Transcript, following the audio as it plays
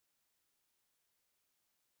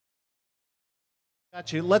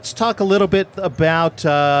Got you. Let's talk a little bit about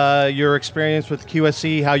your experience with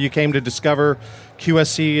QSC, how you came to discover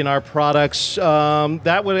QSC and our products.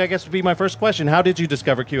 That would, I guess, be my first question. How did you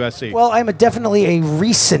discover QSC? Well, I'm definitely a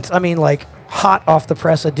recent, hot off the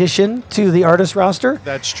press addition to the artist roster.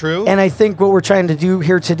 That's true. And I think what we're trying to do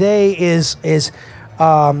here today is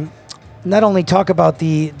not only talk about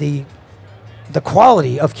the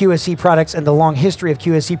quality of QSC products and the long history of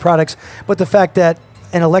QSC products, but the fact that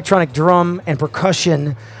an electronic drum and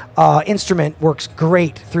percussion instrument works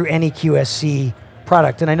great through any QSC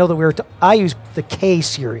product. And I know that I use the K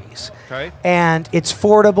series. Okay. And it's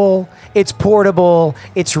affordable, it's portable,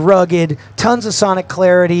 it's rugged, tons of sonic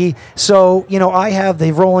clarity. So, I have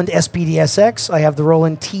the Roland SPDSX, I have the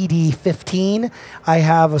Roland TD15, I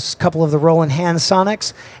have a couple of the Roland Hand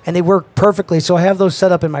Sonics, and they work perfectly. So I have those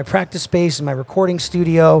set up in my practice space, in my recording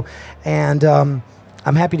studio, and I'm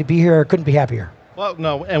happy to be here. I couldn't be happier. Well,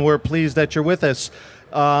 no, and we're pleased that you're with us.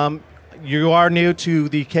 You are new to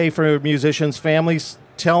the K for Musicians families.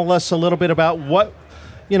 Tell us a little bit about what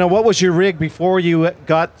was your rig before you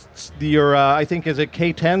got your, I think, is it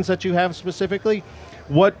K10s that you have specifically?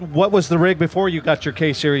 What was the rig before you got your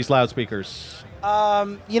K series loudspeakers?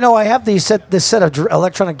 I have this set of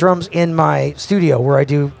electronic drums in my studio where I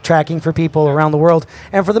do tracking for people around the world.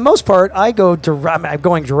 And for the most part, I'm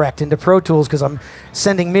going direct into Pro Tools because I'm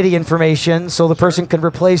sending MIDI information so the person can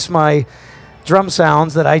replace my drum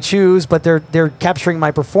sounds that I choose, but they're capturing my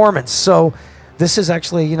performance. So this is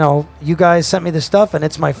actually, you guys sent me this stuff, and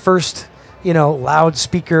it's my first,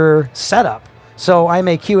 loudspeaker setup. So I'm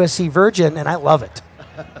a QSC virgin, and I love it.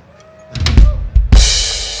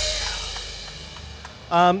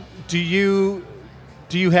 Do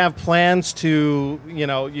you have plans to,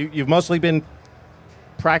 you've mostly been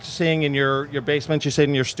practicing in your basement, you said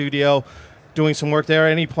in your studio, doing some work there.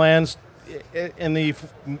 Any plans in the,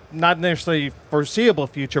 not necessarily foreseeable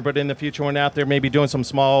future, but in the future when out there, maybe doing some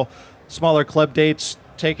smaller club dates,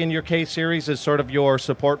 taking your K series as sort of your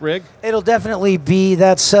support rig? It'll definitely be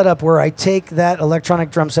that setup where I take that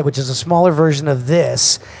electronic drum set, which is a smaller version of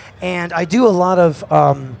this, and I do a lot of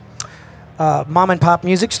mom and pop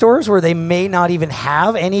music stores where they may not even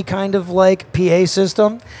have any kind of PA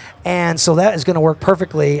system, and so that is going to work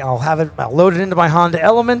perfectly. I'll load it into my Honda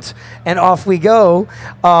Element, and off we go.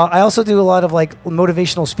 I also do a lot of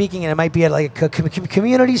motivational speaking, and it might be at a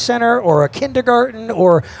community center or a kindergarten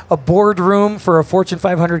or a boardroom for a Fortune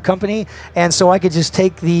 500 company, and so I could just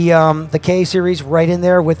take the K series right in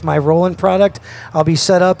there with my Roland product. I'll be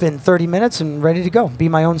set up in 30 minutes and ready to go. Be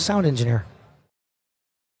my own sound engineer.